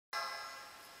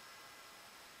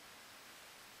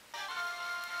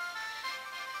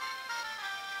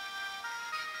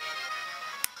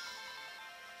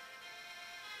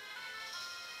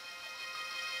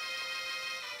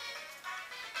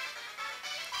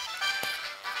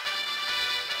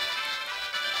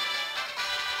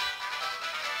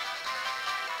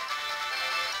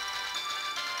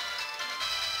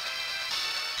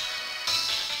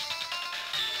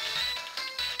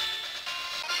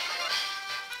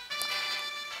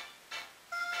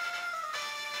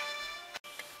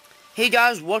Hey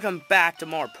guys, welcome back to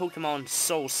more Pokemon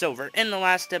Soul Silver. In the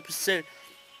last episode,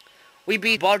 we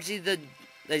beat Bugsy, the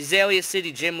Azalea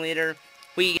City gym leader.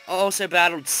 We also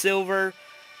battled Silver,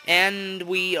 and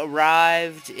we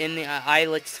arrived in the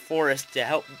Ilex Forest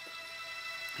to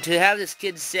have this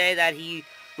kid say that he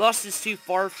lost his two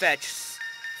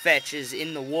fetches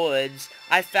in the woods.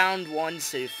 I found one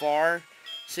so far,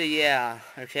 so yeah,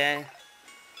 okay.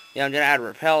 Yeah, I'm gonna add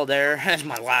Repel there. That's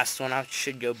my last one. I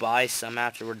should go buy some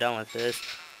after we're done with this.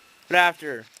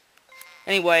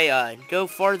 Anyway, go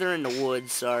farther in the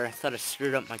woods. Sorry, I thought I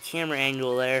screwed up my camera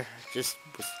angle there. Just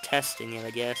was testing it,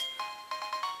 I guess.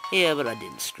 Yeah, but I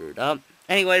didn't screw it up.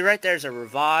 Anyway, right there's a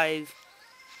revive.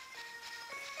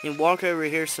 You can walk over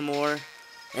here some more.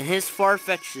 And his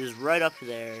Farfetch is right up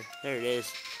there. There it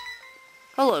is.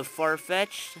 Hello,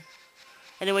 Farfetch.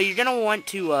 Anyway, you're gonna want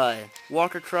to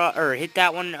walk across, or hit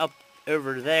that one up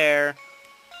over there,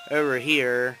 over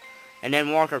here, and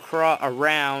then walk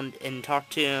around and talk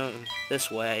to him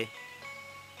this way.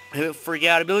 He'll freak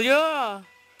out and be like, yeah!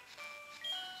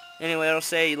 Anyway, it'll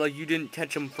say, like, you didn't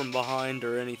catch him from behind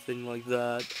or anything like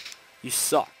that. You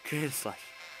suck. It's like...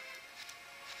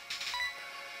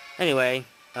 Anyway,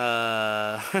 you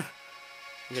gotta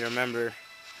remember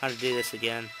how to do this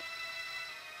again.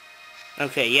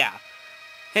 Okay, yeah.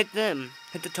 Hit them.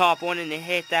 Hit the top one and then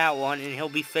hit that one and he'll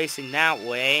be facing that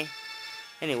way.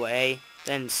 Anyway,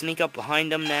 then sneak up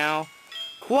behind him now.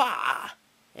 Quah!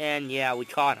 And yeah, we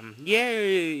caught him.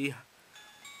 Yay!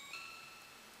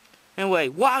 Anyway,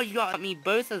 wow, you got me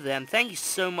both of them. Thank you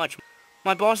so much.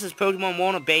 My boss's Pokemon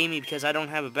won't obey me because I don't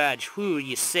have a badge. Whew,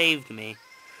 you saved me.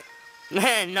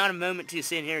 Not a moment too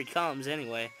soon. Here he comes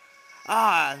anyway.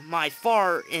 Ah, my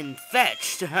far and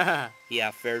fetched.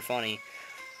 Yeah, very funny.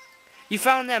 You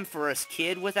found them for us,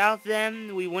 kid. Without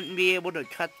them, we wouldn't be able to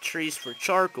cut trees for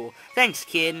charcoal. Thanks,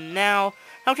 kid. Now,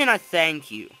 how can I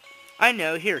thank you? I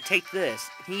know. Here, take this.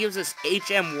 He gives us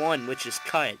HM1, which is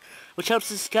cut, which helps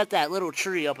us cut that little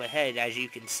tree up ahead, as you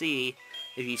can see,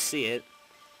 if you see it.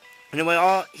 Anyway,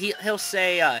 he'll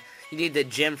say you need the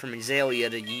gem from Azalea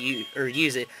to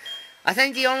use it. I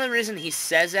think the only reason he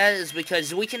says that is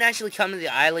because we can actually come to the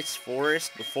Ilex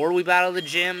Forest before we battle the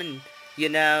gym and, you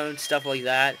know, stuff like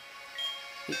that.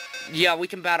 Yeah, we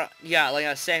can battle, yeah, like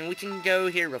I was saying, we can go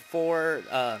here before,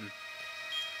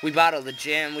 we battle the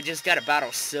gym. We just gotta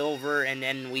battle Silver, and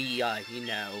then we, you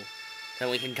know,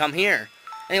 then we can come here.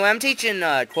 Anyway, I'm teaching,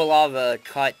 Quilava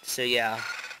cut, so yeah.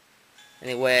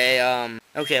 Anyway,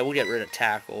 okay, we'll get rid of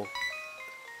Tackle.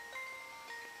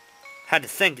 Had to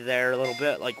think there a little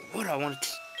bit, like, what do I want to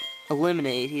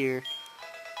eliminate here?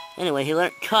 Anyway, he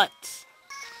learned cut.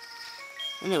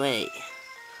 Anyway,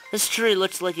 this tree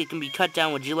looks like it can be cut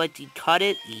down. Would you like to cut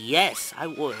it? Yes, I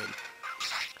would.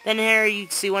 Then here you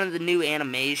can see one of the new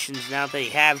animations now that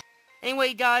you have.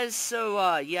 Anyway, guys,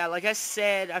 so, yeah, like I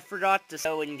said, I forgot to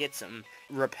go and get some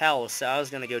Repel, so I was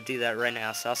gonna go do that right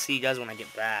now, so I'll see you guys when I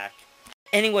get back.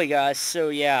 Anyway, guys, so,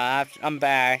 yeah, I'm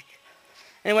back.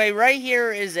 Anyway, right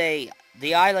here is the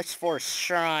Ilex Forest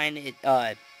Shrine.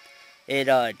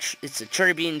 It's a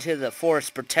tribute to the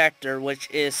Forest Protector, which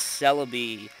is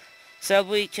Celebi.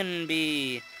 Celebi can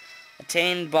be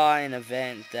attained by an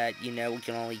event that, you know, we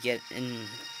can only get in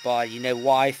by, you know,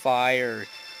 Wi-Fi, or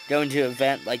going to an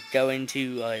event like going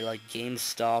to, like,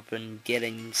 GameStop and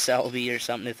getting Celebi or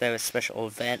something if they have a special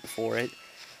event for it.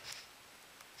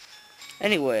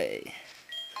 Anyway,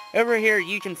 over here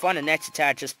you can find a next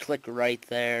attack. Just click right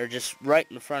there, just right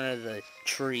in front of the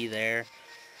tree there.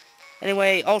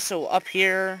 Anyway, also up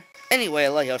here, anyway,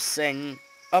 like I was saying,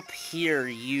 up here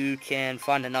you can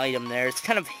find an item there. It's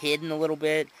kind of hidden a little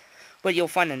bit, but you'll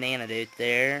find an antidote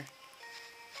there.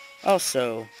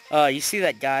 Also, you see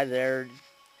that guy there?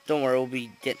 Don't worry, we'll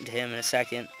be getting to him in a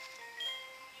second.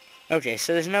 Okay,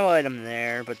 so there's no item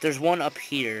there, but there's one up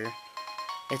here.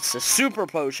 It's a super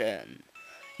potion.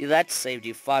 Yeah, that saved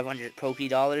you 500 Poké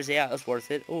Dollars. Yeah, it was worth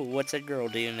it. Oh, what's that girl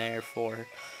doing there for?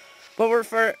 But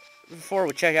before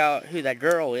we check out who that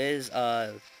girl is,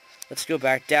 let's go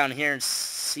back down here and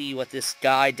see what this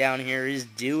guy down here is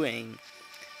doing.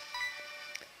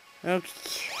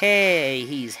 Okay,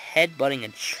 he's headbutting a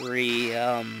tree.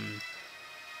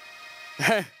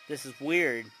 This is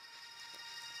weird.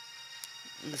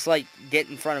 It's like get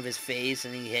in front of his face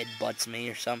and he headbutts me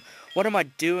or something. What am I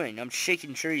doing? I'm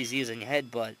shaking trees using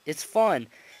headbutt. It's fun.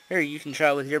 Here, you can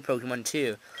try it with your Pokemon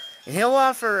too. And he'll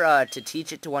offer to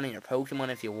teach it to one of your Pokemon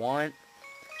if you want.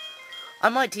 I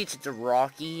might teach it to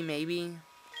Rocky, maybe.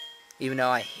 Even though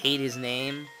I hate his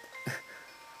name.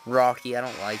 Rocky, I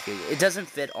don't like it. It doesn't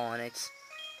fit Onyx.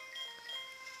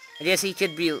 I guess he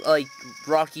could be like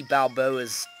Rocky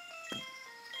Balboa's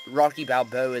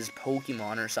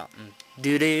Pokemon or something.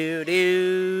 Do do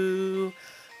do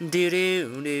do do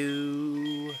do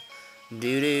do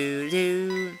do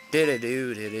do do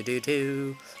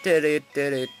do do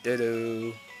do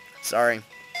do. Sorry,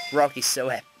 Rocky's so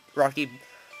epic.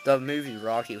 The movie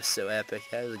Rocky was so epic.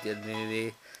 That was a good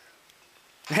movie,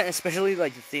 especially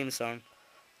like the theme song.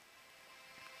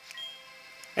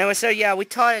 Anyway, so yeah, we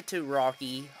taught it to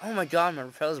Rocky. Oh my god, my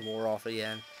repels wore off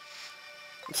again.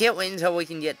 I can't wait until we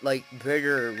can get, like,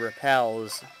 bigger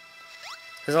repels.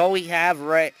 Because all we have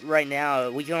right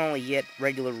now, we can only get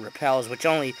regular repels, which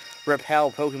only repel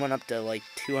Pokemon up to, like,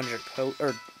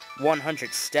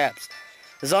 100 steps.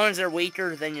 As long as they're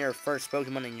weaker than your first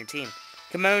Pokemon in your team.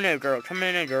 Kimono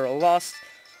girl, lost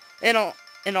and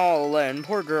all alone.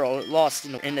 Poor girl, lost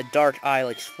in the dark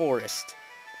Ilex Forest.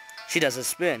 She does a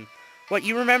spin. What,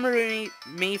 you remember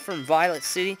me from Violet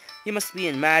City? You must be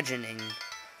imagining.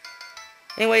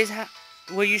 Anyways,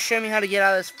 will you show me how to get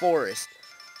out of this forest?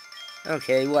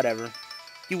 Okay, whatever.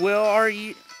 You will, aren't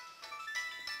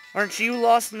you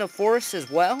lost in the forest as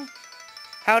well?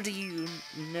 How do you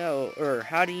know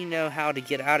how to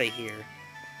get out of here?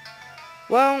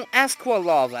 Well, ask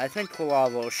Quilava. I think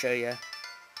Quilava will show you.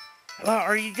 Well,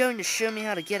 are you going to show me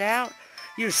how to get out?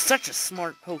 You're such a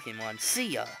smart Pokemon. See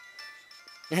ya.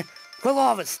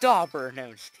 Quilava, stop her.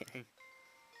 No, just kidding.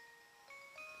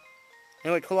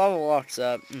 Anyway, Quilava walks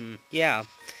up. Yeah.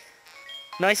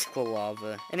 Nice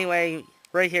Quilava. Anyway,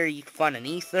 right here you can find an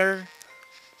Ether,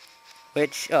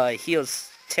 which heals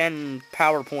 10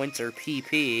 power points or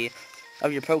PP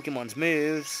of your Pokemon's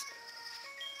moves.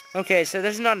 Okay, so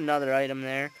there's not another item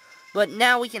there. But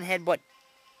now we can headbutt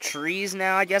trees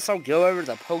now. I guess I'll go over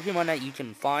the Pokemon that you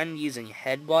can find using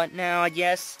headbutt now, I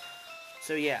guess.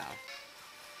 So yeah.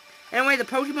 Anyway, the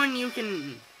Pokemon you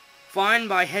can find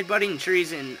by headbutting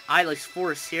trees in Ilex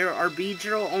Forest here are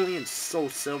Beedrill only in Soul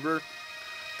Silver,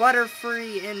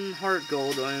 Butterfree in Heart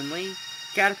Gold only,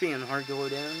 Caterpie in Heart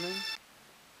Gold only.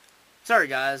 Sorry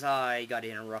guys, I got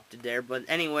interrupted there, but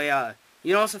anyway,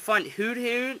 you can also find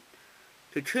Hoot,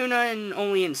 Kakuna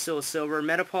only in Soul Silver,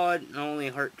 Metapod only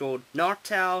in Heart Gold,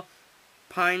 Noctowl,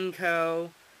 Pineco,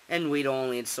 and Weedle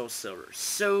only in Soul Silver.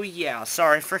 So yeah,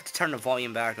 sorry, I forgot to turn the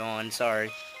volume back on,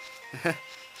 sorry.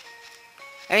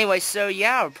 Anyway, so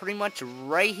yeah, pretty much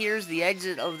right here's the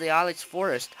exit of the Ilex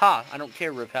Forest. Ha, I don't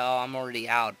care, Repel, I'm already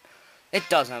out. It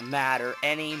doesn't matter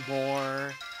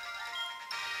anymore.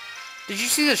 Did you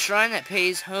see the shrine that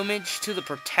pays homage to the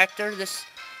Protector? This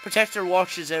Protector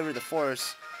watches over the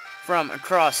forest from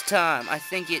across time. I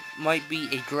think it might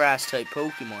be a grass-type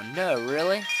Pokemon. No,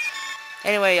 really?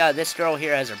 Anyway, this girl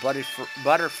here has her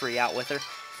Butterfree out with her.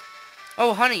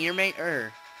 Oh, honey, you're making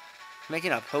a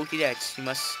Pokédex. You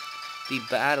must be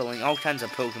battling all kinds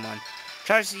of Pokemon.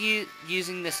 Tries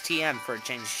using this TM for a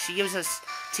change. She gives us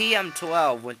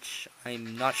TM12, which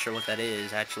I'm not sure what that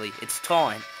is, actually. It's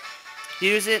Taunt.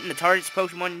 Use it, and the target's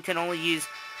Pokemon can only use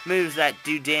moves that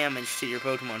do damage to your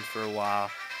Pokemon for a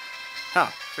while. Huh.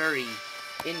 Very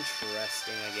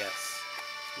interesting, I guess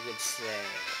you could say.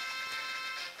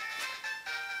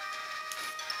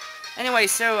 Anyway,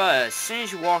 so, as soon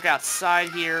as you walk outside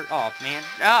here... Oh, man.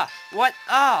 What?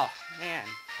 Oh, man.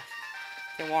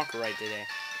 Can't walk right today.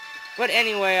 But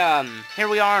anyway, here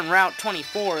we are on Route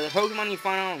 24. The Pokemon you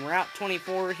find on Route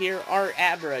 24 here are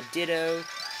Abra, Ditto,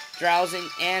 Drowsing,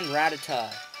 and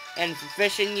Rattata. And for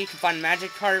fishing, you can find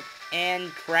Magikarp and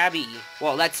Krabby.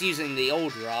 Well, that's using the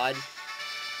old rod.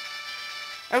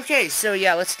 Okay, so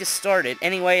yeah, let's get started.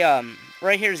 Anyway,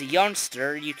 right here's a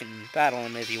youngster. You can battle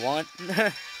him if you want.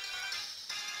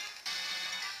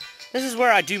 This is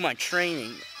where I do my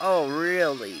training. Oh,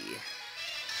 really?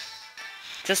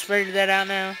 Just figured that out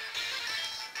now?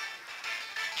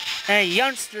 And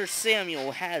youngster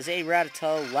Samuel has a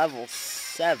Rattata level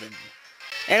 7.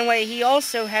 Anyway, he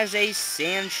also has a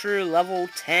Sandshrew level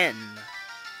 10.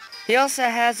 He also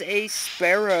has a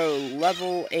Sparrow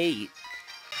level 8.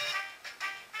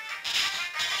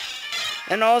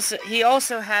 And he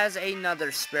also has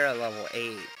another Sparrow level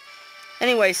 8.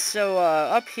 Anyway, so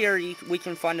up here we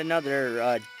can find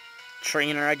another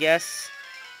trainer, I guess.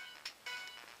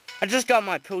 I just got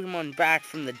my Pokemon back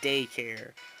from the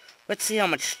daycare. Let's see how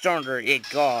much stronger it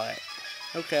got.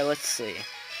 Okay, let's see.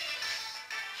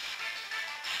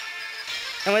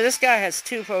 Anyway, this guy has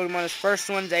 2 Pokemon. His first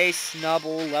one's a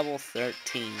Snubble, level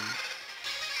 13.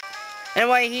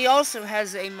 Anyway, he also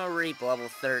has a Mareep, level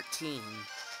 13.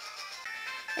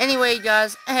 Anyway,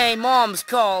 guys, hey, Mom's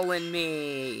calling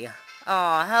me.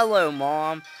 Aw, hello,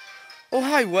 Mom. Oh,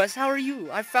 hi, Wes, how are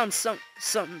you? I found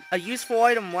a useful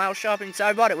item while shopping, so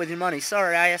I bought it with your money.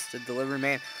 Sorry, I asked the delivery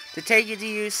man to take it to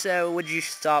you, so would you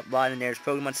stop by the nearest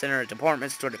Pokemon Center or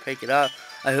department store to pick it up?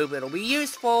 I hope it'll be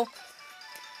useful.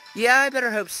 Yeah, I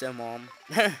better hope so, Mom.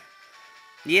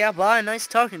 Yeah, bye, nice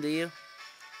talking to you.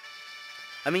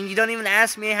 I mean, you don't even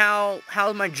ask me how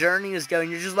my journey is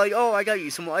going. You're just like, oh, I got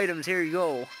you some items, here you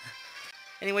go.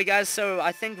 Anyway, guys, so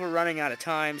I think we're running out of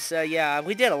time. So, yeah,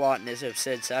 we did a lot in this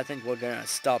episode, so I think we're going to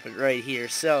stop it right here.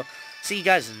 So, see you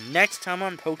guys next time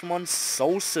on Pokemon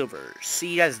Soul Silver.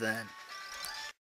 See you guys then.